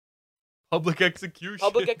Public execution.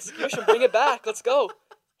 Public execution. Bring it back. Let's go.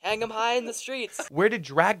 Hang them high in the streets. Where did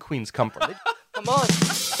drag queens come from? Come on.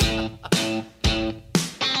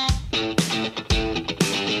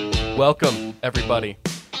 Welcome, everybody,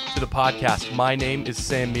 to the podcast. My name is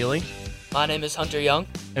Sam Mealy. My name is Hunter Young.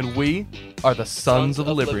 And we are the Sons of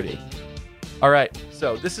Liberty. All right,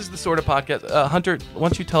 so this is the sort of podcast. Hunter, why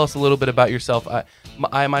don't you tell us a little bit about yourself?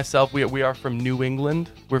 I myself, we are from New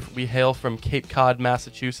England. We hail from Cape Cod,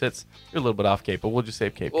 Massachusetts. You're a little bit off Cape, but we'll just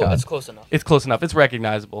say Cape Cod. It's close enough. It's close enough. It's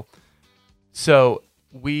recognizable. So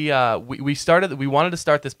we wanted to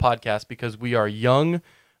start this podcast because we are young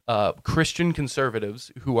Christian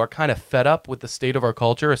conservatives who are kind of fed up with the state of our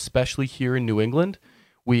culture, especially here in New England.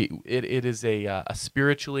 It is a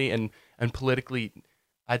spiritually and politically,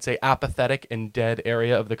 I'd say, apathetic and dead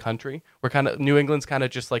area of the country. New England's kind of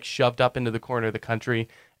just like shoved up into the corner of the country,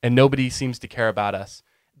 and nobody seems to care about us.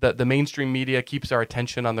 The mainstream media keeps our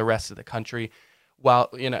attention on the rest of the country, while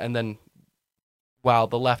the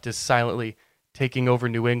left is silently taking over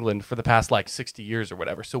New England for the past 60 years or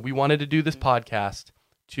whatever. So we wanted to do this podcast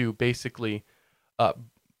to basically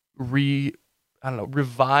revive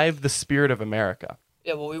the spirit of America.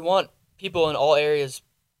 Yeah, well, we want people in all areas,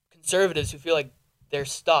 conservatives who feel like they're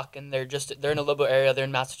stuck and they're in a liberal area, they're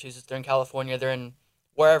in Massachusetts, they're in California, they're in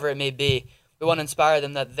wherever it may be. We want to inspire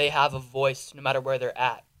them that they have a voice no matter where they're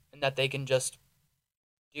at, and that they can just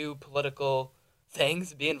do political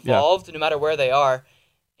things, be involved no matter where they are,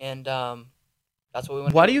 and that's what we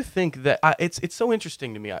want. Why do you think that it's so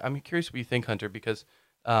interesting to me? I'm curious what you think, Hunter, because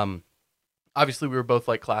obviously we were both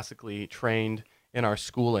classically trained in our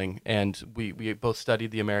schooling, and we both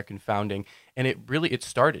studied the American founding, and it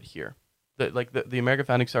started here. The American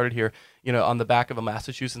founding started here. On the back of a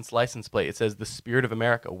Massachusetts license plate, it says the spirit of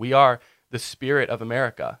America. We are the spirit of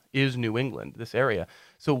America is New England, this area.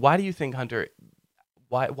 So why do you think, Hunter,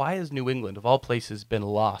 why has New England, of all places, been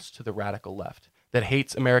lost to the radical left that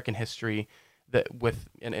hates American history,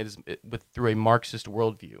 through a Marxist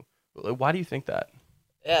worldview? Why do you think that?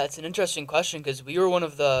 Yeah, it's an interesting question because we were one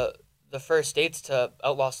of the first states to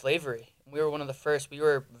outlaw slavery. We were one of the first. We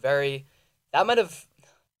were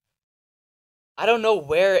I don't know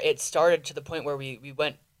where it started to the point where we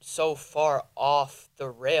went so far off the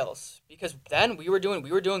rails, because then we were doing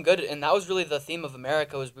good, and that was really the theme of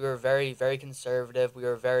America. Was we were very, very conservative. We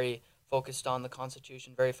were very focused on the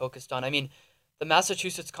Constitution, the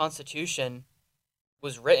Massachusetts Constitution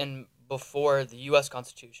was written before the U.S.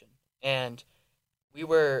 Constitution, and we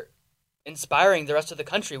were inspiring the rest of the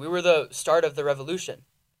country. We were the start of the revolution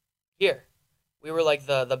here. We were like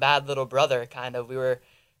the bad little brother, kind of. We were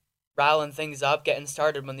riling things up, getting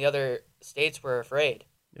started when the other states were afraid.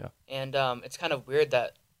 Yeah. And it's kind of weird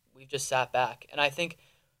that we've just sat back. And I think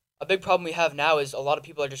a big problem we have now is a lot of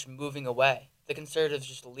people are just moving away. The conservatives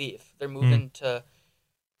just leave. They're moving to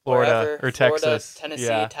Florida or Texas,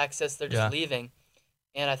 Tennessee, Texas. They're just leaving.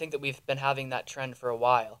 And I think that we've been having that trend for a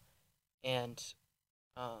while. And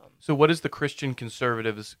so what is the Christian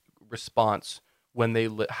conservatives' response when they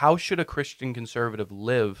how should a Christian conservative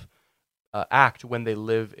act when they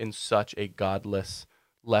live in such a godless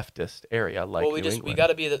leftist area like New England? We got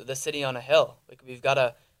to be the city on a hill. We've got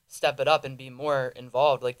to step it up and be more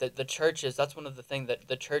involved. The churches, that's one of the things that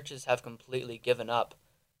the churches have completely given up.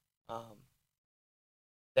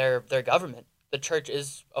 Their government. The church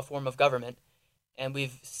is a form of government, and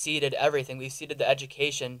we've ceded everything. We've ceded the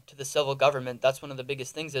education to the civil government. That's one of the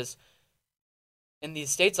biggest things is in these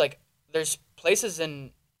states, there's places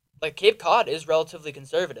in, Cape Cod is relatively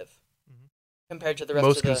conservative compared to the rest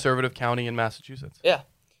of the... Most conservative county in Massachusetts. Yeah.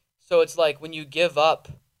 So it's when you give up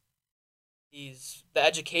the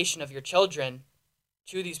education of your children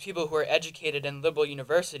to these people who are educated in liberal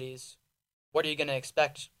universities, what are you going to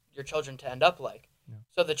expect your children to end up like? Yeah.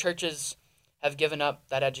 So the churches have given up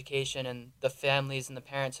that education, and the families and the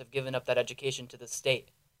parents have given up that education to the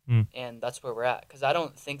state. And that's where we're at. Because I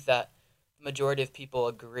don't think that the majority of people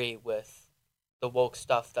agree with the woke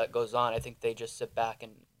stuff that goes on. I think they just sit back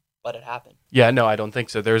and let it happen. Yeah, no, I don't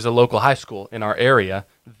think so. There's a local high school in our area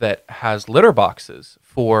that has litter boxes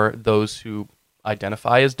for those who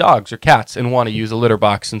identify as dogs or cats and want to use a litter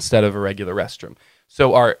box instead of a regular restroom.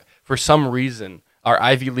 So for some reason, our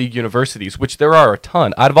Ivy League universities, which there are a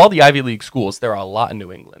ton, out of all the Ivy League schools, there are a lot in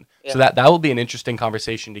New England. Yeah. So that will be an interesting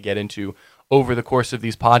conversation to get into over the course of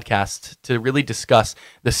these podcasts to really discuss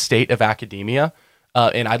the state of academia.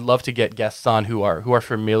 And I'd love to get guests on who are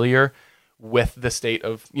familiar with the state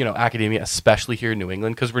of academia, especially here in New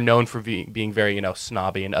England, because we're known for being very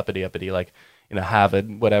snobby and uppity,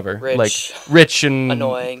 Harvard, whatever, rich and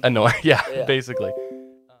annoying, yeah, basically.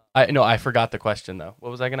 I forgot the question though.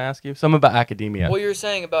 What was I going to ask you? Something about academia. What you were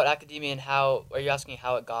saying about academia and how are you asking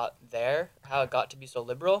how it got there? How it got to be so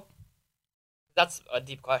liberal? That's a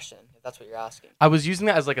deep question, if that's what you're asking. I was using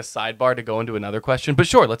that as like a sidebar to go into another question, but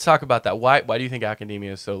sure, let's talk about that. Why do you think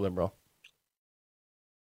academia is so liberal?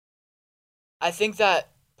 I think that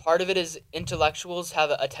part of it is intellectuals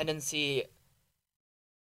have a tendency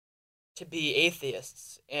to be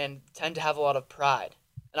atheists and tend to have a lot of pride.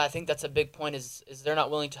 And I think that's a big point is they're not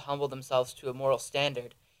willing to humble themselves to a moral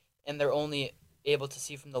standard, and they're only able to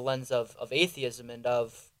see from the lens of atheism and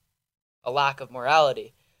of a lack of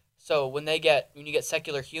morality. So when you get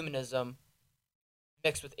secular humanism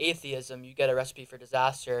mixed with atheism, you get a recipe for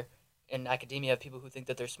disaster in academia of people who think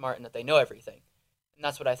that they're smart and that they know everything. And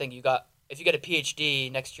that's what I think. If you get a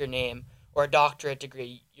PhD next to your name or a doctorate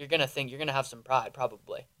degree, you're gonna have some pride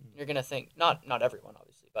probably. You're gonna think not everyone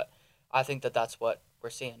obviously, but I think that that's what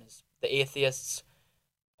we're seeing is the atheists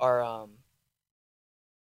are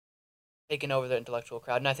taking over the intellectual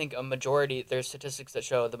crowd, and I think there's statistics that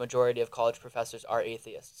show the majority of college professors are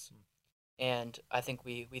atheists, and I think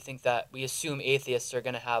we think that we assume atheists are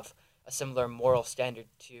gonna have a similar moral standard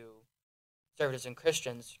to conservatives and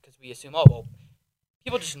Christians because we assume well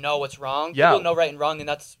people just know what's wrong. Yeah. People know right and wrong, and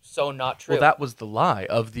that's so not true. Well, that was the lie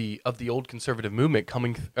of the old conservative movement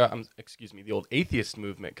the old atheist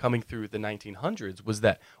movement coming through the 1900s was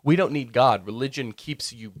that we don't need God. Religion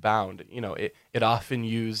keeps you bound. It often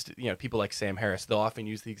used, people like Sam Harris, they'll often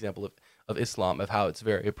use the example of Islam, of how it's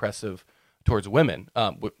very oppressive towards women,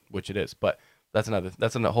 which it is, but that's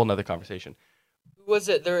a whole nother conversation.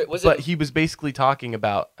 But he was basically talking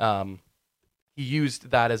about, he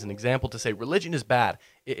used that as an example to say religion is bad.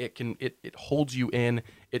 It holds you in.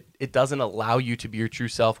 It doesn't allow you to be your true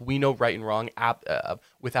self. We know right and wrong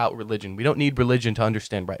without religion. We don't need religion to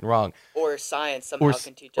understand right and wrong. Or science somehow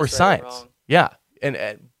can teach us or right science. and wrong. Yeah,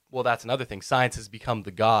 and well, that's another thing. Science has become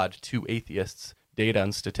the god to atheists, data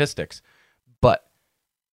and statistics. But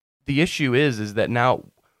the issue is that now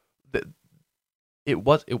it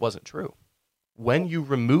wasn't true. When you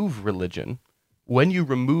remove religion, when you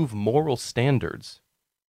remove moral standards,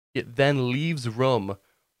 it then leaves room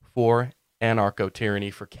for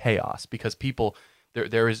anarcho-tyranny, for chaos, because people,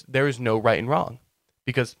 there is no right and wrong.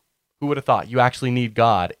 Because who would have thought you actually need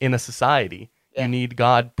God in a society? Yeah. You need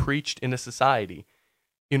God preached in a society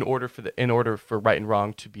in order for right and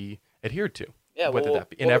wrong to be adhered to. Yeah, whether that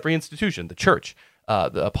be in every institution, the church,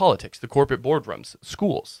 the politics, the corporate boardrooms,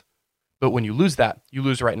 schools. But when you lose that, you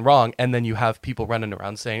lose right and wrong, and then you have people running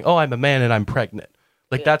around saying, "Oh, I'm a man and I'm pregnant."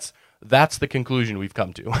 Like that's the conclusion we've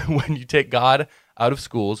come to. When you take God out of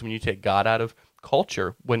schools, when you take God out of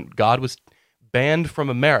culture, when God was banned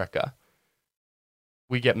from America,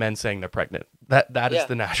 we get men saying they're pregnant. That is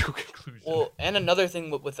the natural conclusion. Well, and another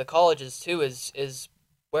thing with the colleges too is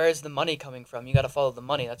where is the money coming from? You got to follow the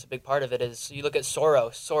money. That's a big part of it. Is you look at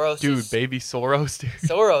Soros. Dude, baby Soros, dude.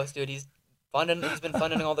 Soros, dude. He's been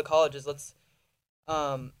funding all the colleges.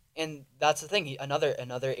 And that's the thing.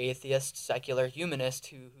 Another atheist, secular humanist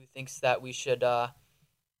who thinks that we should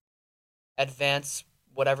advance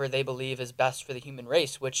whatever they believe is best for the human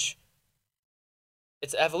race, which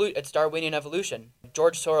it's Darwinian evolution.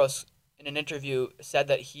 George Soros, in an interview, said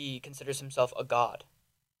that he considers himself a god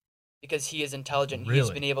because he is intelligent. Really? He's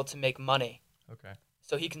been able to make money. Okay.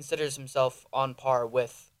 So he considers himself on par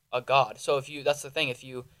with a god. So that's the thing. If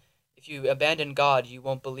you abandon God, you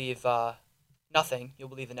won't believe nothing. You'll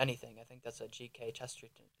believe in anything. I think that's a G.K.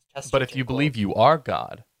 Chesterton. But if you believe you are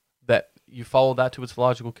God, that you follow that to its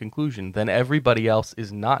logical conclusion, then everybody else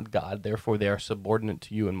is not God. Therefore, they are subordinate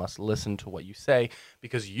to you and must listen to what you say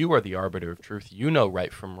because you are the arbiter of truth. You know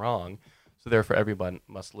right from wrong. So therefore, everyone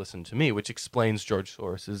must listen to me, which explains George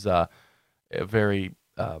Soros's very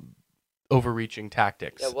overreaching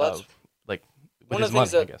tactics of like with one his of the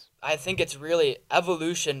things money, that I guess. I think it's really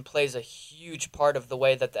evolution plays a huge part of the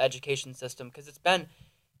way that the education system, because it's been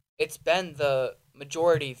the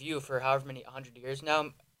majority view for however many 100 years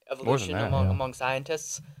now, evolution among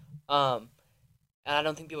scientists, and I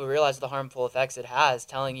don't think people realize the harmful effects it has.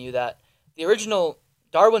 Telling you that the original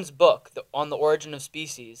Darwin's book on the origin of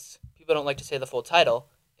species, people don't like to say the full title,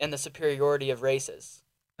 and the superiority of races.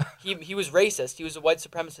 He was racist. He was a white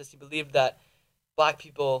supremacist. He believed that black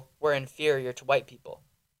people were inferior to white people.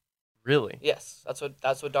 Really? Yes, that's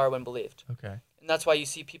what Darwin believed. Okay. And that's why you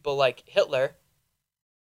see people like Hitler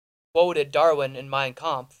quoted Darwin in Mein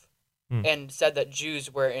Kampf and said that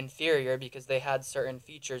Jews were inferior because they had certain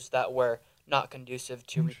features that were not conducive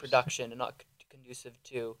to reproduction and not conducive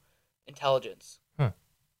to intelligence. Huh.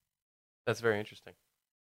 That's very interesting.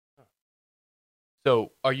 Huh.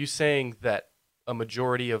 So, are you saying that a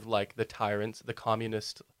majority of like the tyrants, the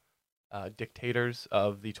communist dictators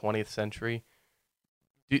of the 20th century,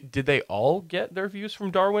 did they all get their views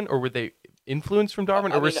from Darwin, or were they influenced from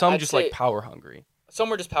Darwin, I or were mean, some I'd just say like power hungry? some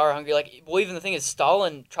were just power hungry. Like, well, even the thing is,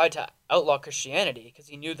 Stalin tried to outlaw Christianity because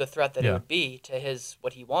he knew the threat that it Yeah. would be to his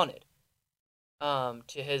what he wanted,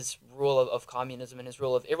 to his rule of communism and his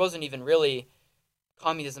rule of it wasn't even really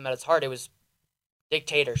communism at its heart. It was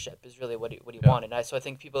dictatorship is really what he Yeah. wanted. So I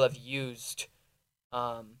think people have used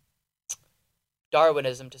um,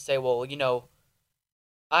 Darwinism to say, well,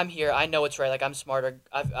 I'm here. I know it's right. Like I'm smarter.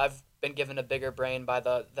 I've been given a bigger brain by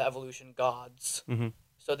the evolution gods. Hmm.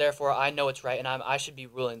 So therefore, I know it's right, and I should be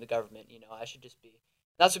ruling the government. I should just be.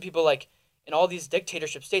 That's what people like in all these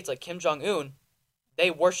dictatorship states, like Kim Jong Un.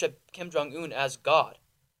 They worship Kim Jong Un as God.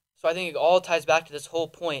 So I think it all ties back to this whole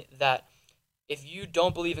point that if you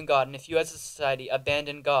don't believe in God, and if you as a society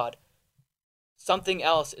abandon God, something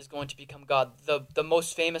else is going to become God. The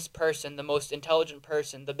most famous person, the most intelligent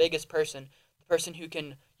person, the biggest person, the person who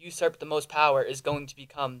can usurp the most power is going to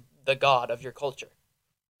become the God of your culture.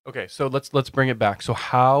 Okay, so let's bring it back. So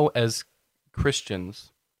how, as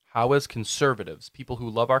Christians, how as conservatives, people who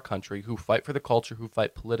love our country, who fight for the culture, who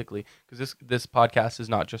fight politically, because this podcast is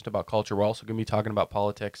not just about culture. We're also going to be talking about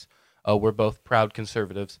politics. We're both proud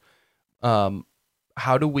conservatives.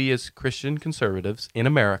 How do we, as Christian conservatives in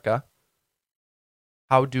America,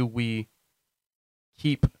 how do we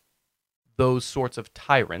keep those sorts of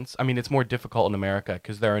tyrants? I mean, it's more difficult in America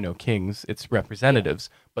because there are no kings, it's representatives,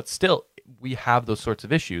 but still, we have those sorts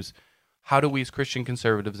of issues. How do we, as Christian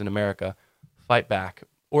conservatives in America, fight back,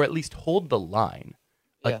 or at least hold the line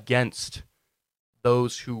against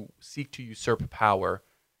those who seek to usurp power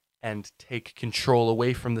and take control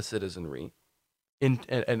away from the citizenry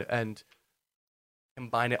and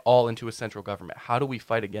combine it all into a central government? How do we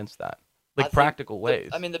fight against that? Like practical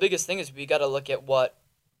ways. The biggest thing is we got to look at what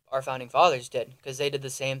our founding fathers did because they did the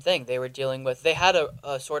same thing. They were dealing with, they had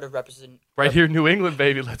a sort of right here in New England,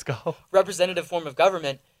 baby, let's go. Representative form of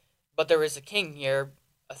government, but there was a king here,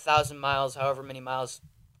 1,000 miles, however many miles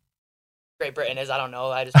Great Britain is. I don't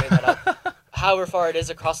know. I just made that up. However far it is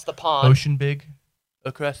across the pond. Ocean big,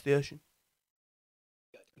 across the ocean,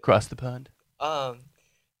 across the pond.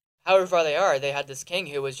 However far they are, they had this king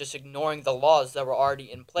who was just ignoring the laws that were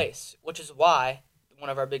already in place, which is why one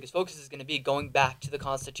of our biggest focuses is going to be going back to the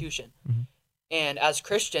Constitution. Mm-hmm. And as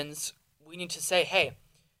Christians, we need to say, hey,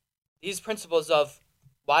 these principles of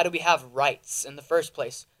why do we have rights in the first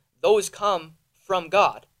place, those come from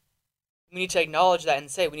God. We need to acknowledge that and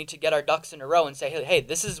say we need to get our ducks in a row and say, hey,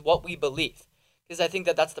 this is what we believe. Because I think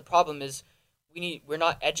that's the problem is we're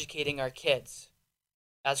not educating our kids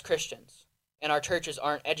as Christians. And our churches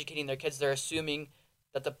aren't educating their kids. They're assuming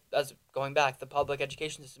that the public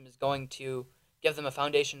education system is going to give them a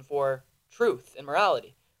foundation for truth and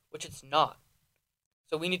morality, which it's not.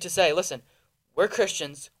 So we need to say, listen, we're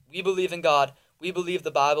Christians. We believe in God. We believe the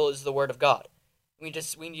Bible is the Word of God. We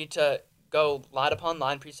need to go line upon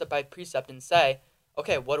line, precept by precept, and say,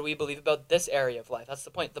 okay, what do we believe about this area of life? That's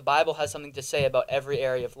the point. The Bible has something to say about every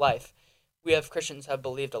area of life. We have Christians have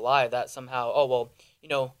believed a lie that somehow,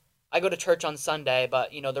 I go to church on Sunday,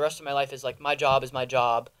 but, the rest of my life is like my job is my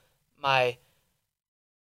job. My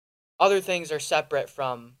other things are separate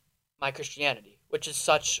from my Christianity, which is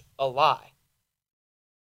such a lie.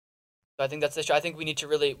 So I think that's the issue. I think we need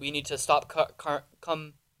to stop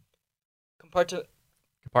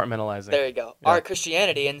compartmentalizing. There you go. Yeah. Our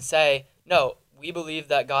Christianity and say, no, we believe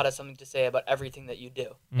that God has something to say about everything that you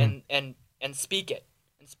do, and speak it,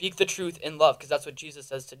 and speak the truth in love, because that's what Jesus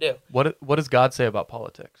says to do. What does God say about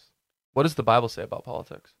politics? What does the Bible say about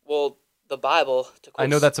politics? Well, the Bible, I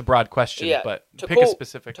know that's a broad question, but pick a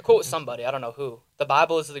specific. To quote somebody, I don't know who, the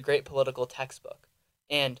Bible is the great political textbook,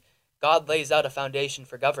 and God lays out a foundation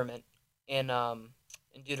for government in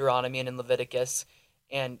Deuteronomy and in Leviticus,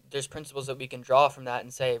 and there's principles that we can draw from that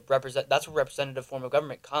and say that's where representative form of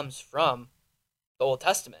government comes from, the Old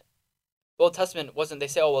Testament. The Old Testament wasn't, they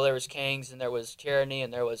say, oh, well, there was kings and there was tyranny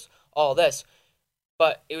and there was all this,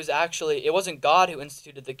 but it wasn't God who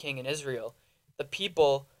instituted the king in Israel. The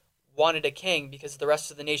people wanted a king because the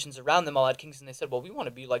rest of the nations around them all had kings, and they said, well, we want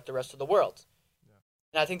to be like the rest of the world. Yeah.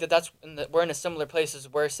 And I think we're in a similar place as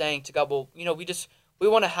we're saying to God, well, we want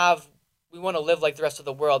to live like the rest of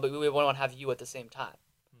the world, but we want to have you at the same time.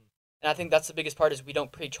 And I think that's the biggest part is we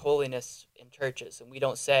don't preach holiness in churches, and we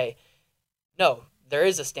don't say, no, there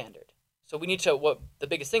is a standard. So we need to, the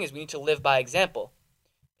biggest thing is we need to live by example.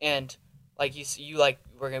 And like we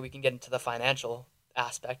can get into the financial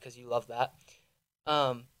aspect because you love that.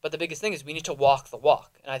 But the biggest thing is we need to walk the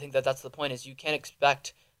walk. And I think that's the point is you can't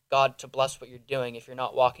expect God to bless what you're doing if you're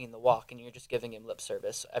not walking the walk and you're just giving him lip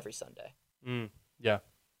service every Sunday. Yeah.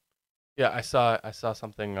 Yeah, I saw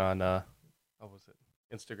something on what was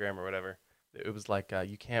it, Instagram or whatever. It was like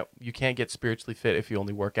you can't get spiritually fit if you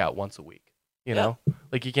only work out once a week. You Yeah, know,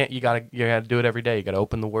 like you gotta do it every day. You gotta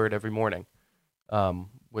open the Word every morning.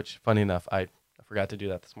 Which funny enough, I forgot to do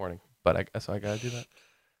that this morning, but so I gotta do that.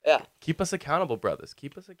 yeah, Keep us accountable, brothers.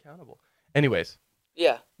 Keep us accountable. Anyways,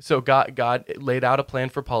 yeah. so God laid out a plan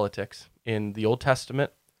for politics in the Old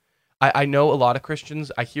Testament. I know a lot of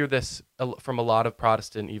Christians. I hear this from a lot of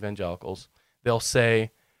Protestant evangelicals. They'll say,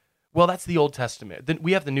 well, that's the Old Testament. Then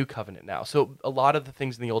we have the New Covenant now. So a lot of the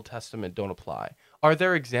things in the Old Testament don't apply. Are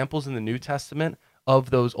there examples in the New Testament of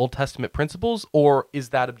those Old Testament principles, or is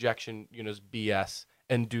that objection, is BS?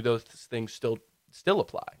 And do those things still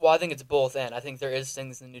apply? Well, I think it's both, and I think there is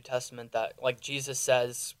things in the New Testament that, like Jesus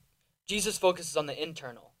says, Jesus focuses on the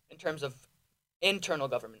internal in terms of internal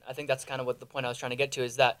government. I think that's kind of what the point I was trying to get to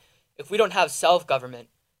is that if we don't have self government,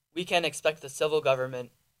 we can't expect the civil government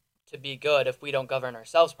to be good if we don't govern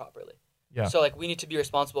ourselves properly. Yeah. So like we need to be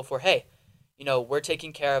responsible for, hey, I'm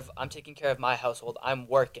taking care of my household. I'm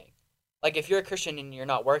working. Like if you're a Christian and you're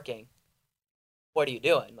not working, what are you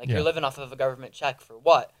doing? Like Yeah. you're living off of a government check for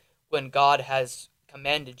what? When God has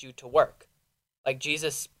commanded you to work. Like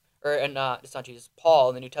Jesus it's not Jesus, Paul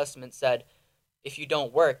in the New Testament said, if you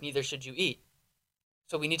don't work, neither should you eat.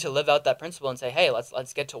 So we need to live out that principle and say, hey,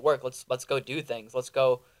 let's get to work. Let's go do things. Let's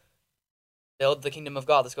go build the kingdom of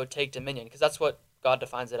God. Let's go take dominion, because that's what God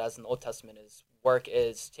defines it as in the Old Testament. Is work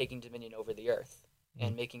is taking dominion over the earth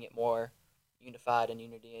and making it more unified and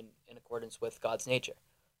unity in accordance with God's nature.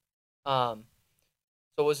 So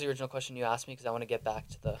what was the original question you asked me? Because I want to get back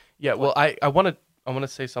to the Yeah. point. Well, I want to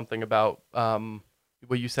say something about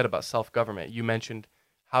what you said about self government. You mentioned,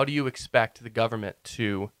 how do you expect the government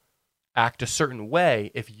to act a certain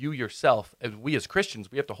way if you yourself, as we as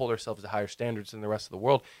Christians, we have to hold ourselves to higher standards than the rest of the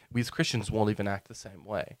world. We as Christians won't even act the same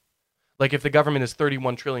way. Like if the government is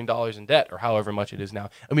 $31 trillion in debt, or however much it is now,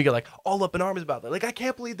 and we get like all up in arms about that. Like, I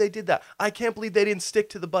can't believe they did that. I can't believe they didn't stick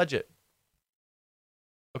to the budget.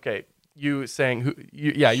 Okay, you saying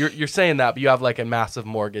you're saying that, but you have like a massive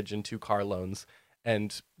mortgage and 2 car loans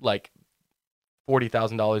and like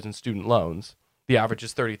 $40,000 in student loans. The average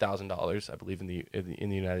is $30,000, I believe, in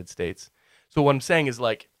the United States. So what I'm saying is,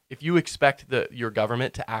 like, if you expect your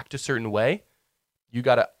government to act a certain way, you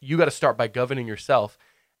gotta start by governing yourself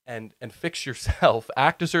and fix yourself.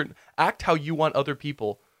 Act how you want other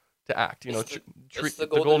people to act. It's the The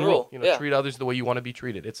golden golden rule. rule. Yeah. Treat others the way you want to be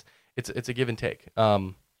treated. It's a give and take.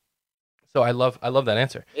 So I love that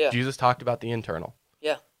answer. Yeah. Jesus talked about the internal.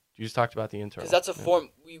 Yeah. Jesus talked about the internal. Because that's a Yeah. form.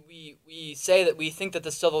 We say that we think that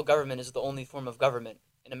the civil government is the only form of government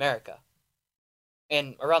in America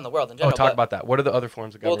and around the world in Oh, general. talk but, about that. What are the other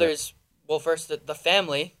forms of government? First the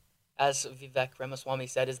family, as Vivek Ramaswamy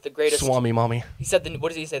said, is the greatest. Swami mommy. He said, what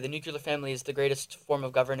does he say? The nuclear family is the greatest form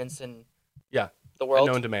of governance in Yeah. the world.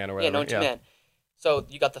 Known to man or Yeah, whatever. known to man. So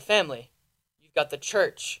you got the family, you've got the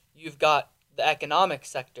church, you've got the economic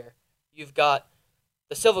sector, you've got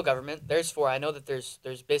the civil government. There's 4. I know that there's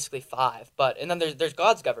basically 5, and then there's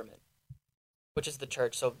God's government, which is the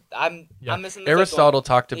church. So I'm missing the 5th one. Aristotle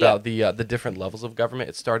talked about the different levels of government.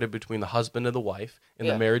 It started between the husband and the wife in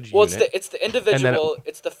the marriage Well, unit. it's the individual,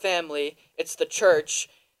 it's the family, it's the church,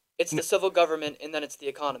 it's the civil government, and then it's the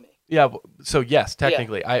economy. Yeah, so yes,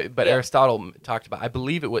 technically, but Yeah. Aristotle talked about. I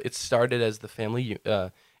believe it started as the family.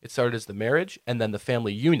 It started as the marriage, and then the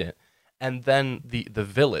family unit, and then the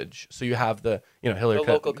village. So you have the Hillary The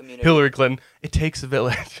Clinton, local community. Hillary Clinton. It takes a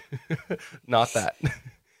village, not that.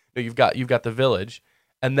 No, you've got the village,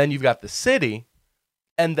 and then you've got the city,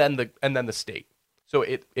 and then the state. So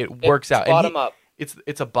it works out. Bottom up.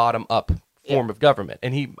 It's a bottom up form of government,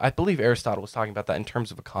 and I believe Aristotle was talking about that in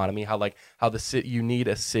terms of economy, how you need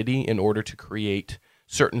a city in order to create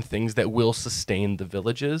certain things that will sustain the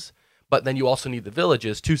villages, but then you also need the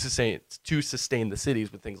villages to sustain the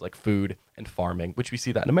cities with things like food and farming, which we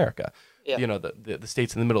see that in America. Yeah. The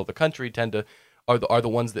states in the middle of the country are the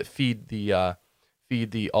ones that feed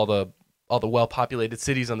all the well populated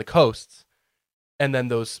cities on the coasts, and then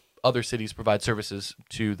those other cities provide services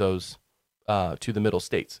to those to the middle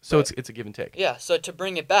states. So Right. it's a give and take. Yeah, so to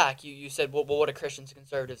bring it back, you said, well, what do Christians and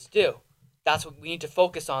conservatives do? That's what we need to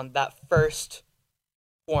focus on, that first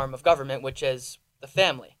form of government, which is the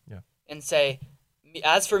family. Yeah. And say,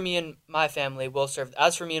 as for me and my family,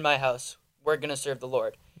 as for me and my house, we're going to serve the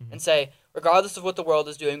Lord. Mm-hmm. And say, regardless of what the world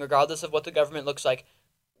is doing, regardless of what the government looks like,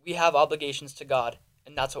 we have obligations to God,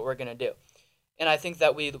 and that's what we're going to do. And I think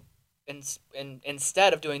that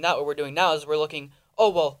instead of doing that, what we're doing now is we're looking, oh,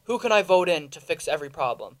 well, who can I vote in to fix every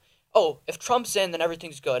problem? Oh, if Trump's in, then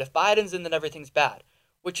everything's good. If Biden's in, then everything's bad,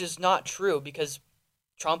 which is not true, because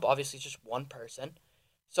Trump obviously is just one person.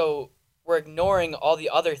 So we're ignoring all the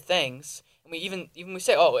other things. And we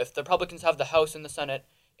say, oh, if the Republicans have the House and the Senate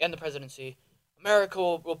and the presidency, America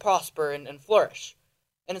will prosper and flourish.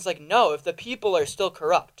 And it's like, no, if the people are still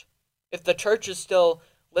corrupt, if the church is still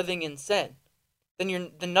living in sin,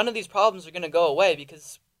 then none of these problems are going to go away,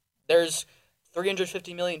 because there's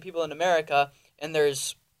 350 million people in America, and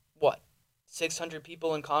there's, what, 600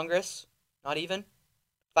 people in Congress? Not even?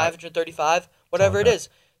 535? Whatever it is.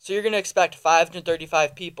 So you're going to expect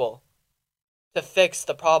 535 people to fix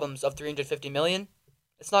the problems of 350 million?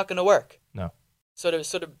 It's not going to work. No. So to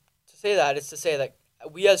say that is to say that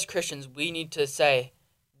we as Christians, we need to say,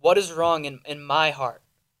 what is wrong in my heart?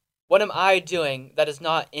 What am I doing that is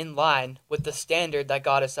not in line with the standard that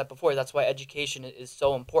God has set before? That's why education is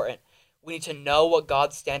so important. We need to know what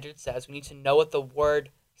God's standard says. We need to know what the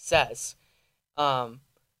Word says. We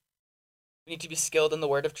need to be skilled in the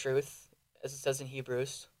Word of truth, as it says in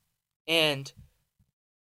Hebrews. And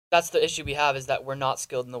that's the issue we have, is that we're not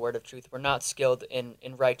skilled in the Word of truth. We're not skilled in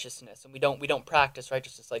righteousness, and we don't practice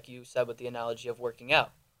righteousness, like you said with the analogy of working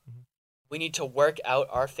out. Mm-hmm. We need to work out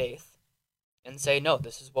our faith and say, no,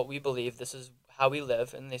 this is what we believe, this is how we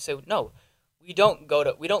live. And they say, no, we don't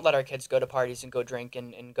let our kids go to parties and go drink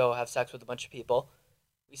and go have sex with a bunch of people.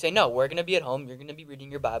 We say, no, we're going to be at home, you're going to be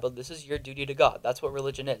reading your Bible, this is your duty to God. That's what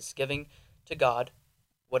religion is, giving to God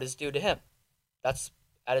what is due to him. That's,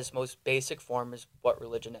 at its most basic form, is what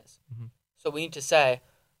religion is. Mm-hmm. So we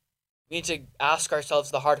need to ask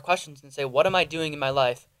ourselves the hard questions and say, what am I doing in my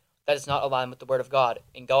life that is not aligned with the Word of God?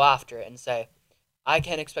 And go after it and say, I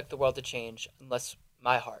can't expect the world to change unless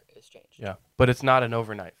my heart is changed. Yeah, but it's not an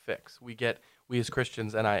overnight fix. We as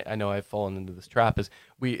Christians, and I know I've fallen into this trap,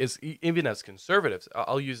 even as conservatives,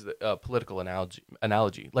 I'll use the political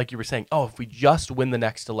analogy. Like you were saying, oh, if we just win the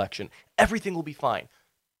next election, everything will be fine.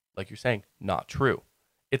 Like you're saying, not true.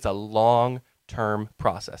 It's a long-term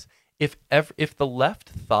process. If the left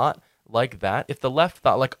thought like that, if the left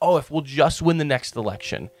thought like, oh, if we'll just win the next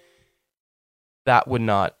election,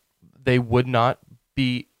 they would not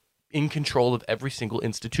be in control of every single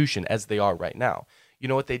institution as they are right now. You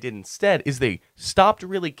know what they did instead is they stopped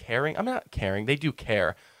really caring. I'm not caring. They do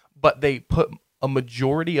care, but they put a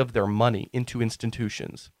majority of their money into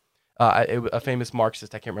institutions. A famous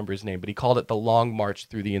Marxist, I can't remember his name, but he called it the long march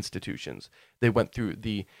through the institutions. They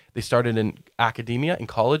started in academia and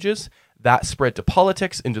colleges, that spread to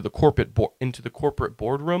politics, into the corporate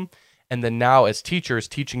boardroom, and then now as teachers,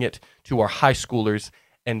 teaching it to our high schoolers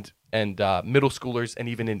and middle schoolers, and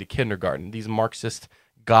even into kindergarten. These Marxist,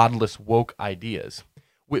 godless, woke ideas.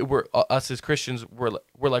 Us as Christians, we're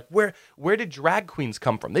like, where did drag queens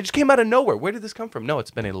come from? They just came out of nowhere. Where did this come from? No, it's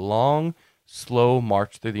been a long, slow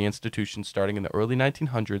march through the institutions, starting in the early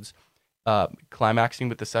 1900s, climaxing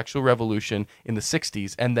with the sexual revolution in the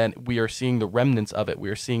 60s, and then we are seeing the remnants of it. We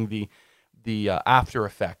are seeing the after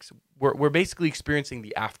effects. We're basically experiencing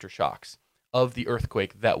the aftershocks of the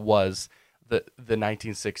earthquake that was the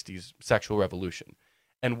 1960s sexual revolution.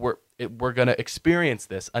 And we're going to experience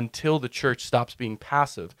this until the church stops being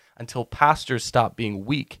passive, until pastors stop being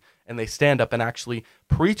weak, and they stand up and actually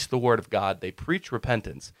preach the word of God. They preach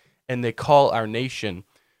repentance, and they call our nation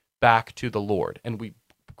back to the Lord. And we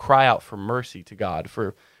cry out for mercy to God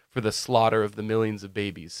for the slaughter of the millions of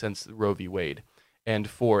babies since Roe v. Wade, and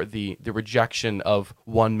for the rejection of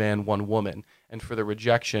one man, one woman, and for the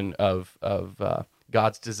rejection of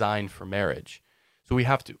God's design for marriage. So we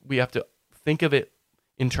have to think of it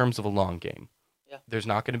in terms of a long game. Yeah. There's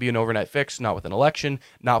not going to be an overnight fix, not with an election.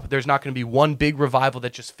 There's not going to be one big revival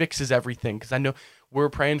that just fixes everything, because I know we're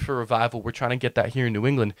praying for revival. We're trying to get that here in New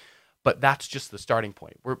England, but that's just the starting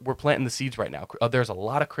point. We're planting the seeds right now. There's a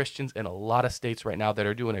lot of Christians in a lot of states right now that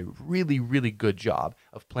are doing a really, really good job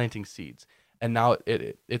of planting seeds. And now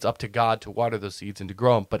it's up to God to water those seeds and to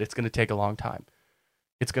grow them, but it's going to take a long time.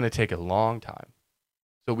 It's going to take a long time.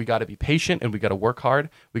 So we got to be patient, and we got to work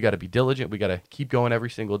hard. We got to be diligent. We got to keep going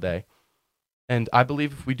every single day. And I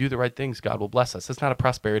believe if we do the right things, God will bless us. It's not a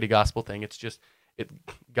prosperity gospel thing. It's just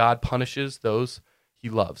God punishes those he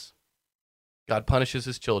loves. God punishes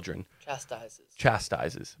his children.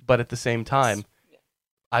 Chastises. But at the same time,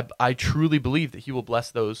 I truly believe that he will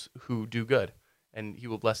bless those who do good, and he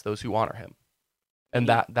will bless those who honor him. And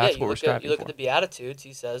that's what we're striving for. You look at the Beatitudes,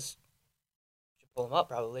 he says, you should pull them up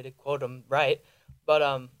probably to quote him right,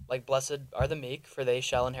 but like, blessed are the meek, for they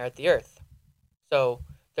shall inherit the earth. So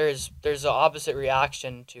there's an opposite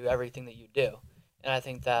reaction to everything that you do. And I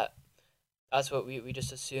think that's what we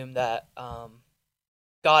just assume, that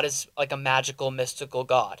God is like a magical, mystical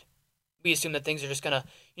God. We assume that things are just going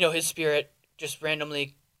to, his spirit just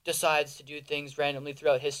randomly decides to do things randomly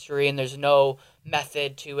throughout history, and there's no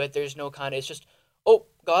method to it. There's no kind of, it's just, oh,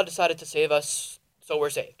 God decided to save us, so we're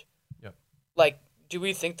saved. Yep. Like, do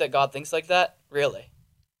we think that God thinks like that? Really?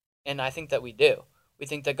 And I think that we do. We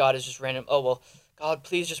think that God is just random. Oh, well, God,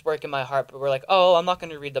 please just work in my heart. But we're like, oh, I'm not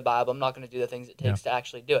going to read the Bible. I'm not going to do the things it takes to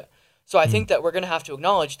actually do it. So I think that we're going to have to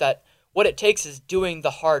acknowledge that what it takes is doing the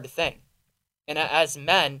hard thing. And as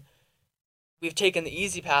men, we've taken the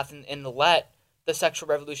easy path and let the sexual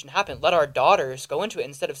revolution happen. Let our daughters go into it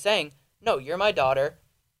instead of saying, no, you're my daughter.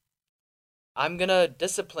 I'm going to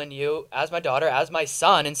discipline you as my daughter, as my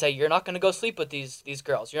son, and say, you're not going to go sleep with these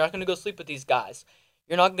girls. You're not going to go sleep with these guys.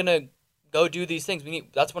 You're not going to go do these things.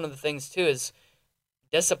 That's one of the things, too, is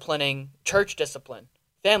disciplining, church discipline,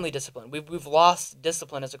 family discipline. We've lost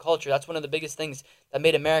discipline as a culture. That's one of the biggest things that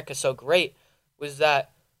made America so great, was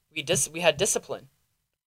that we had discipline.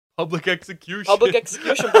 Public execution. Public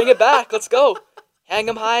execution. Bring it back. Let's go. Hang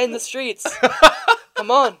them high in the streets.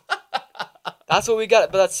 Come on. That's what we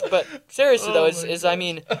got. But seriously though, I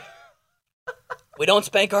mean, we don't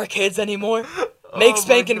spank our kids anymore. Make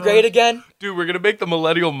spanking great again. Dude, we're gonna make the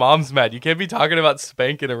millennial moms mad. You can't be talking about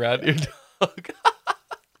spanking around your dog.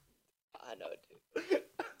 I know, dude.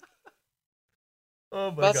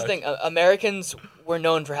 Oh my god. That's the thing. Americans were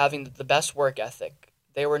known for having the best work ethic.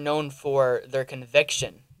 They were known for their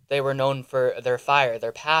conviction. They were known for their fire,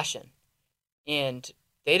 their passion. And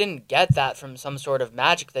they didn't get that from some sort of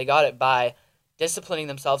magic. They got it by disciplining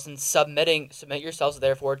themselves and submit yourselves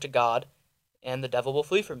therefore to God, and the devil will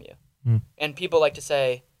flee from you. And people like to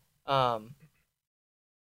say,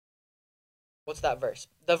 what's that verse?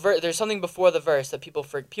 There's something before the verse that people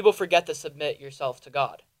forget to submit yourself to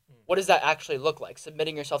God. What does that actually look like?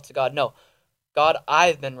 Submitting yourself to God? No. God,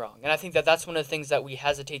 I've been wrong. And I think that that's one of the things that we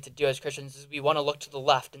hesitate to do as Christians, is we want to look to the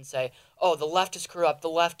left and say, oh, the left is corrupt. The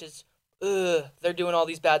left is, they're doing all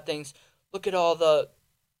these bad things. Look at all the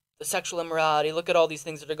sexual immorality. Look at all these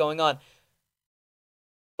things that are going on.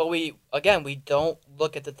 But we don't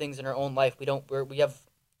look at the things in our own life. We have,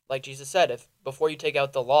 like Jesus said, before you take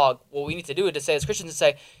out the log, what we need to do is to say as Christians, to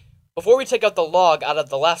say, before we take out the log out of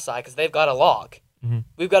the left side, because they've got a log,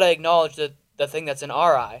 we've got to acknowledge the thing that's in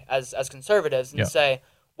our eye as conservatives, and say,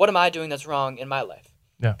 what am I doing that's wrong in my life?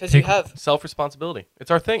 Yeah, because you have self-responsibility.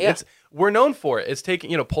 It's our thing. Yeah. We're known for it. It's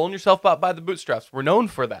taking, pulling yourself up by the bootstraps. We're known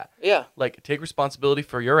for that. Yeah. Like, take responsibility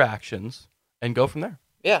for your actions and go from there.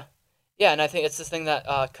 Yeah. Yeah, and I think it's this thing that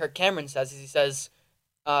Kirk Cameron says, is he says,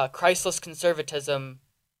 Christless conservatism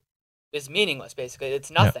is meaningless, basically.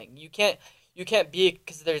 It's nothing. Yeah. You can't be,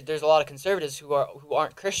 because there's a lot of conservatives who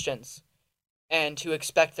aren't Christians, and to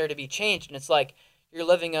expect there to be change, and it's like you're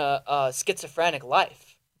living a schizophrenic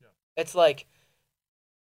life. Yeah. It's like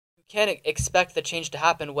you can't expect the change to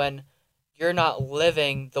happen when you're not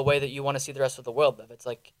living the way that you want to see the rest of the world live. It's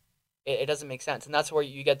like it doesn't make sense, and that's where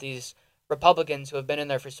you get these Republicans who have been in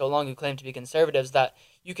there for so long, who claim to be conservatives, that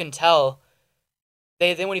you can tell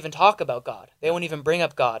they won't even talk about God. They won't even bring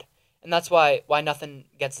up God, and that's why nothing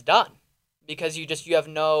gets done, because you have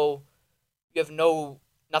nothing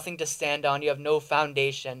to stand on. You have no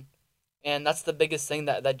foundation. And that's the biggest thing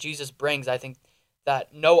that Jesus brings, I think,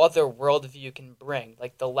 that no other worldview can bring.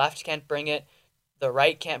 Like, the left can't bring it. The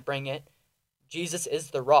right can't bring it. Jesus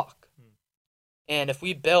is the rock. And if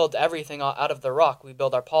we build everything out of the rock, we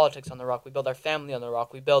build our politics on the rock, we build our family on the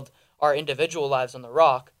rock, we build our individual lives on the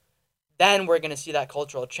rock, then we're going to see that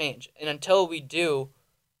cultural change. And until we do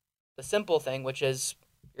the simple thing, which is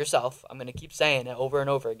yourself, I'm going to keep saying it over and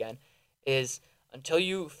over again, is until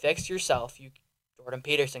you fix yourself, Jordan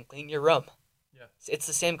Peterson, clean your room. Yeah. It's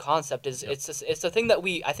the same concept. It's a thing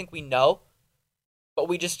that I think we know,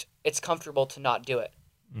 but it's comfortable to not do it.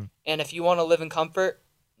 And if you want to live in comfort,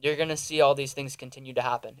 you're going to see all these things continue to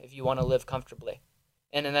happen if you want to live comfortably.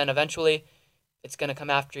 And then eventually it's going to come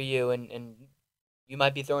after you, and you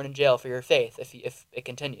might be thrown in jail for your faith if it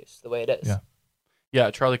continues the way it is. Yeah. Yeah,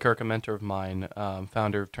 Charlie Kirk, a mentor of mine,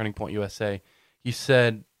 founder of Turning Point USA, he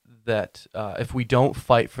said that if we don't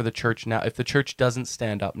fight for the church now, if the church doesn't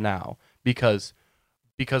stand up now, because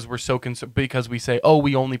we're so concerned, because we say, oh,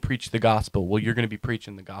 we only preach the gospel, well, you're going to be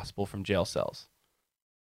preaching the gospel from jail cells.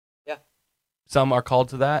 Yeah. Some are called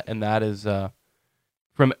to that, and that is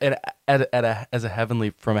from a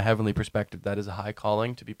heavenly perspective, that is a high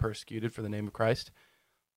calling, to be persecuted for the name of Christ.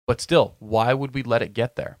 But still, why would we let it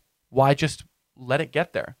get there? Why just let it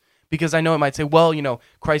get there? Because I know it might say, well,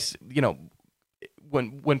 Christ,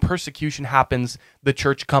 when persecution happens, the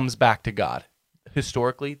church comes back to God.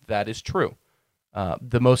 Historically, that is true.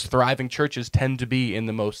 The most thriving churches tend to be in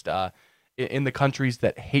the most in the countries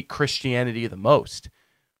that hate Christianity the most.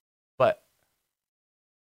 But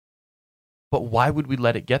But why would we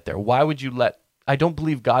let it get there? Why would you let? I don't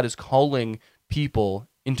believe God is calling people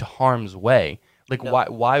into harm's way. Like, No.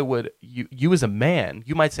 why would you as a man,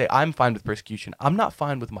 you might say, I'm fine with persecution. I'm not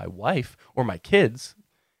fine with my wife or my kids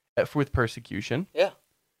with persecution. Yeah.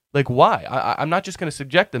 Like, why? I'm not just going to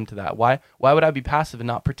subject them to that. Why would I be passive and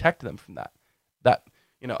not protect them from that? That,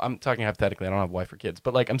 I'm talking hypothetically. I don't have a wife or kids.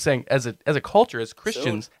 But, like, I'm saying as a culture, as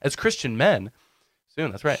Christians, as Christian men,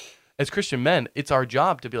 soon, that's right. As Christian men, it's our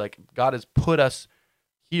job to be like, God has put us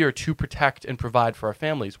here to protect and provide for our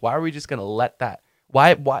families. Why are we just going to let that?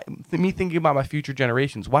 Why me thinking about my future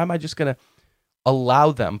generations? Why am I just going to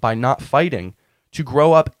allow them, by not fighting, to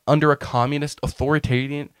grow up under a communist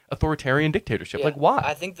authoritarian dictatorship? Yeah. Like, why?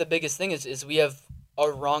 I think the biggest thing is we have a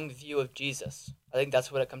wrong view of Jesus. I think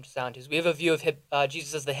that's what it comes down to. Is we have a view of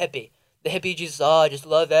Jesus as the hippie. The hippie Jesus, I just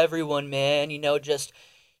love everyone, man.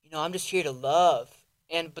 I'm just here to love.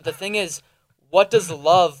 But the thing is, what does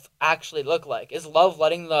love actually look like? Is love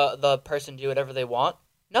letting the person do whatever they want?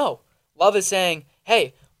 No. Love is saying,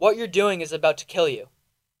 hey, what you're doing is about to kill you.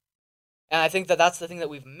 And I think that's the thing that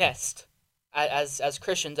we've missed as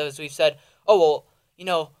Christians, as we've said, oh,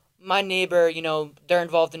 well, my neighbor, they're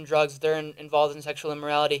involved in drugs, they're involved in sexual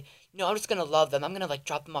immorality. I'm just going to love them. I'm going to, like,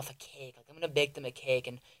 drop them off a cake. Like, I'm going to bake them a cake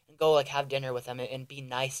and go, like, have dinner with them and be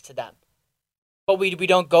nice to them. But we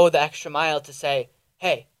don't go the extra mile to say,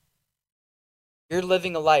 hey, you're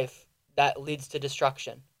living a life that leads to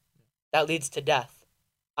destruction, that leads to death.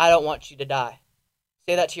 I don't want you to die.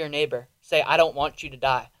 Say that to your neighbor. Say, I don't want you to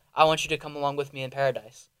die. I want you to come along with me in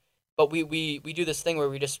paradise. But we do this thing where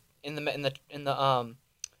we just in the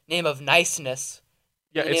name of niceness.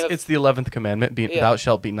 Yeah, it's the 11th commandment: thou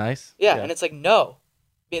shalt be nice. Yeah, and it's like, no.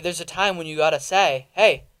 There's a time when you gotta say,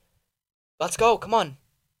 hey, let's go. Come on,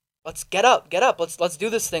 let's get up. Let's do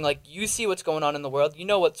this thing. Like, you see what's going on in the world. You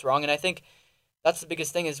know what's wrong, and I think that's the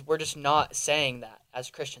biggest thing is we're just not saying that as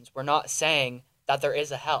Christians. We're not saying that there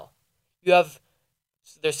is a hell. There's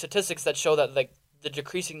statistics that show that, like, the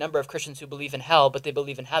decreasing number of Christians who believe in hell, but they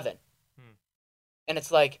believe in heaven. And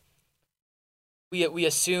it's like we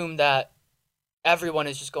assume that everyone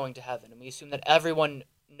is just going to heaven, and we assume that everyone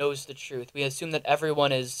knows the truth. We assume that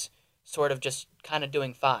everyone is sort of just kind of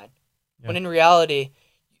doing fine. Yeah. When in reality,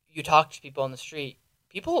 you talk to people on the street,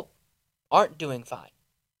 people aren't doing fine.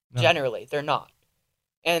 No. Generally, they're not.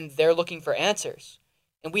 And they're looking for answers.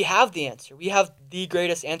 And we have the answer. We have the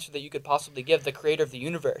greatest answer that you could possibly give, the creator of the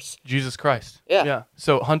universe. Jesus Christ. Yeah.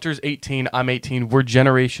 So Hunter's 18, I'm 18. We're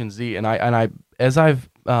Generation Z, and I as I've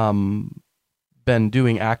been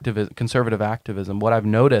doing conservative activism, what I've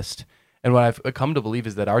noticed and what I've come to believe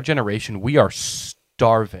is that our generation, we are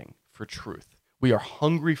starving for truth. We are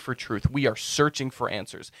hungry for truth. We are searching for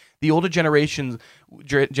answers. The older generations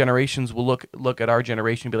will look at our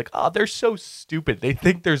generation and be like, oh, they're so stupid. They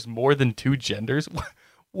think there's more than two genders.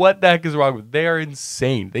 What the heck is wrong with them? They are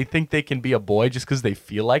insane. They think they can be a boy just because they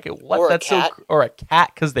feel like it. What? Or a cat. Or a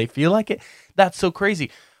cat because they feel like it. That's so crazy.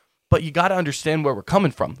 But you got to understand where we're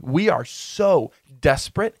coming from. We are so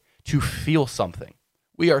desperate to feel something.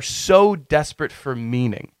 We are so desperate for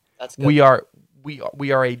meaning. That's good. We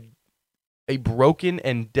are a broken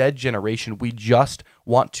and dead generation. We just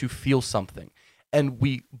want to feel something. And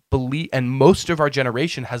we believe, and most of our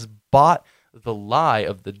generation has bought the lie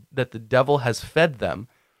that the devil has fed them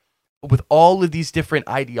with all of these different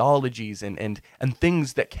ideologies and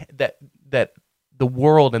things that the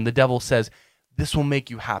world and the devil says, this will make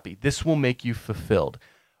you happy. This will make you fulfilled.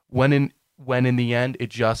 When in the end, it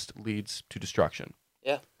just leads to destruction.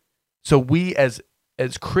 Yeah. So we as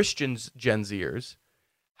Christians, Gen Zers,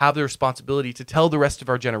 have the responsibility to tell the rest of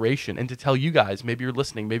our generation and to tell you guys, maybe you're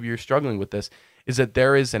listening, maybe you're struggling with this, is that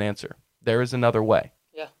there is an answer. There is another way.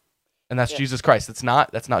 Yeah. And that's Jesus Christ. That's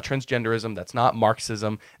not transgenderism. That's not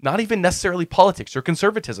Marxism. Not even necessarily politics or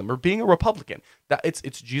conservatism or being a Republican. It's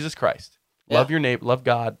Jesus Christ. Yeah. Love your neighbor. Love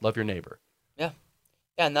God. Love your neighbor. Yeah.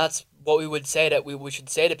 Yeah, and that's what we would say we should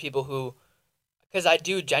say to people who, because I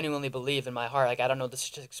do genuinely believe in my heart, like, I don't know the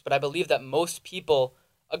statistics, but I believe that most people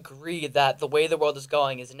agree that the way the world is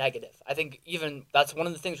going is negative. I think even that's one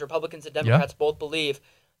of the things Republicans and Democrats both believe,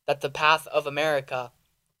 that the path of America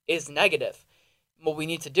is negative. What we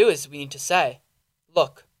need to do is we need to say,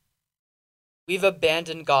 look, we've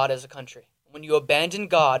abandoned God as a country. When you abandon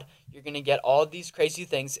God, you're going to get all of these crazy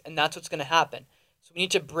things, and that's what's going to happen. So we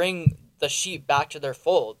need to bring the sheep back to their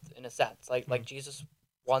fold, in a sense, like Jesus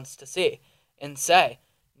wants to see, and say,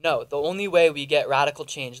 no, the only way we get radical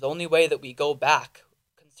change, the only way that we go back,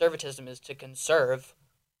 conservatism, is to conserve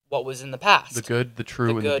what was in the past. The good, the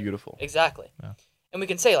true, and the beautiful. Exactly. Yeah. And we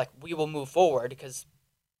can say, like, we will move forward because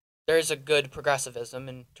there is a good progressivism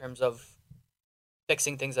in terms of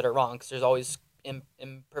fixing things that are wrong, because there's always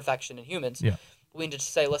imperfection in humans. Yeah. We need to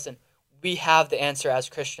say, listen, we have the answer as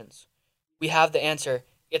Christians. We have the answer.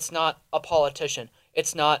 It's not a politician.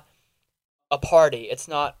 It's not a party. It's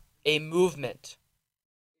not a movement.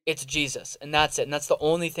 It's Jesus, and that's it. And that's the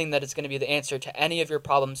only thing that is going to be the answer to any of your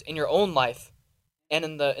problems in your own life and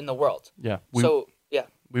in the world. Yeah.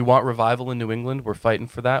 We want revival in New England. We're fighting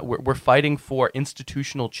for that. We're fighting for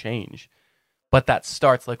institutional change. But that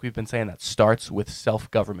starts, like we've been saying, that starts with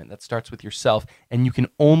self-government. That starts with yourself. And you can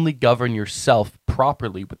only govern yourself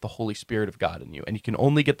properly with the Holy Spirit of God in you. And you can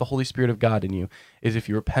only get the Holy Spirit of God in you is if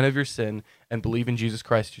you repent of your sin and believe in Jesus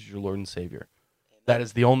Christ as your Lord and Savior. That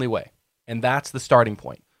is the only way. And that's the starting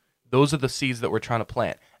point. Those are the seeds that we're trying to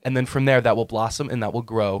plant. And then from there, that will blossom and that will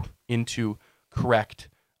grow into correct,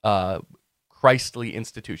 Christly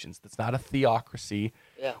institutions. That's not a theocracy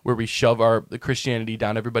where we shove the Christianity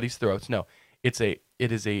down everybody's throats. No. It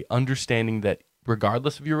is a understanding that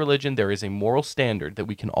regardless of your religion, there is a moral standard that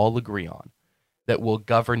we can all agree on that will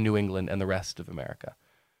govern New England and the rest of America.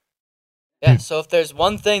 Yeah, so if there's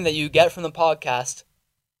one thing that you get from the podcast,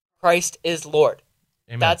 Christ is Lord.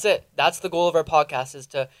 Amen. That's it. That's the goal of our podcast, is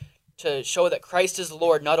to show that Christ is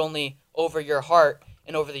Lord, not only over your heart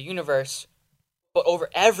and over the universe, but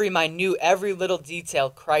over every minute, every little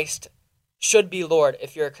detail. Christ should be Lord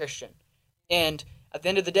if you're a Christian. And at the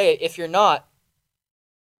end of the day, if you're not,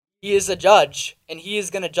 he is a judge, and he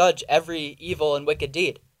is going to judge every evil and wicked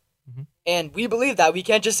deed. Mm-hmm. And we believe that. We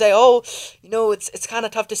can't just say, oh, it's kind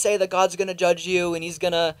of tough to say that God's going to judge you, and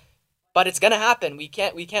but it's going to happen. We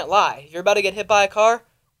can't lie. If you're about to get hit by a car,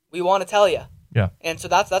 we want to tell you. Yeah. And so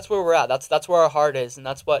that's where we're at. That's where our heart is, and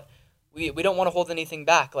that's what we don't want to hold anything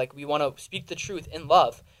back. Like, we want to speak the truth in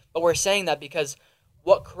love. But we're saying that because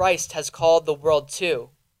what Christ has called the world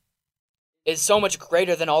to is so much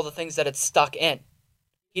greater than all the things that it's stuck in.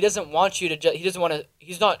 He doesn't want you to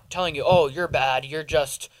he's not telling you, oh, you're bad, you're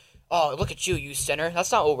just, oh, look at you, you sinner.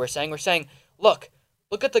 That's not what we're saying. We're saying, look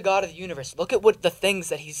at the God of the universe. Look at what the things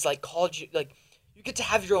that he's like called you, like, you get to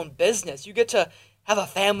have your own business. You get to have a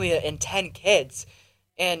family and 10 kids,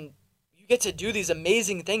 and you get to do these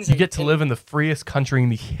amazing things. You get to live in the freest country in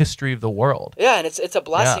the history of the world. Yeah, and it's a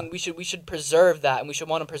blessing. Yeah. We should preserve that, and we should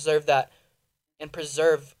want to preserve that and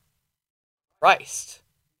preserve Christ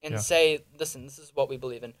and say, listen, this is what we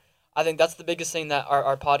believe in. I think that's the biggest thing that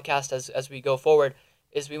our podcast, as we go forward,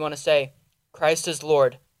 is we want to say, Christ is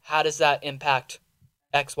Lord. How does that impact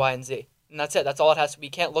X, Y, and Z? And that's it. That's all it has to be. We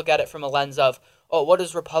can't look at it from a lens of, oh, what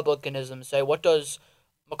does republicanism say? What does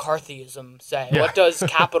McCarthyism say? Yeah. What does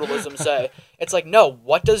capitalism say? It's like, no,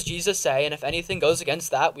 what does Jesus say? And if anything goes against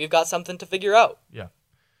that, we've got something to figure out. Yeah.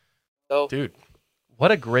 So, dude, what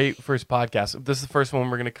a great first podcast. This is the first one.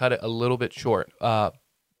 We're going to cut it a little bit short.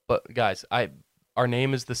 But guys, our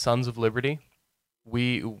name is the Sons of Liberty.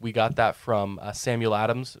 We got that from Samuel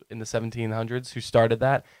Adams in the 1700s, who started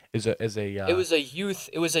that as a. It was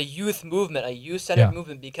a youth movement, a youth-centered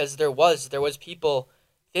movement, because there was people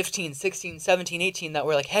 15, 16, 17, 18 that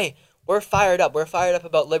were like, hey, we're fired up. We're fired up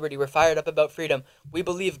about liberty. We're fired up about freedom. We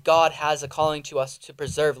believe God has a calling to us to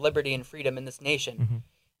preserve liberty and freedom in this nation. Mm-hmm.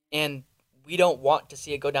 And we don't want to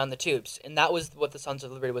see it go down the tubes. And that was what the Sons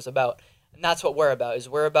of Liberty was about. And that's what we're about,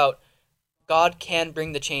 we're about God can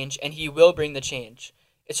bring the change, and he will bring the change.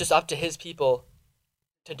 It's just up to his people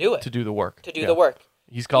to do it. To do the work. The work.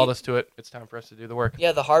 He's called us to it. It's time for us to do the work.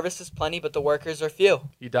 Yeah, the harvest is plenty, but the workers are few.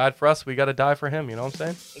 He died for us. We got to die for him. You know what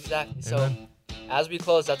I'm saying? Exactly. Amen. So as we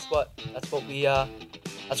close, that's what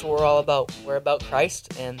we're all about. We're about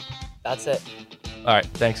Christ, and that's it. All right.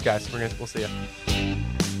 Thanks, guys. We'll see you.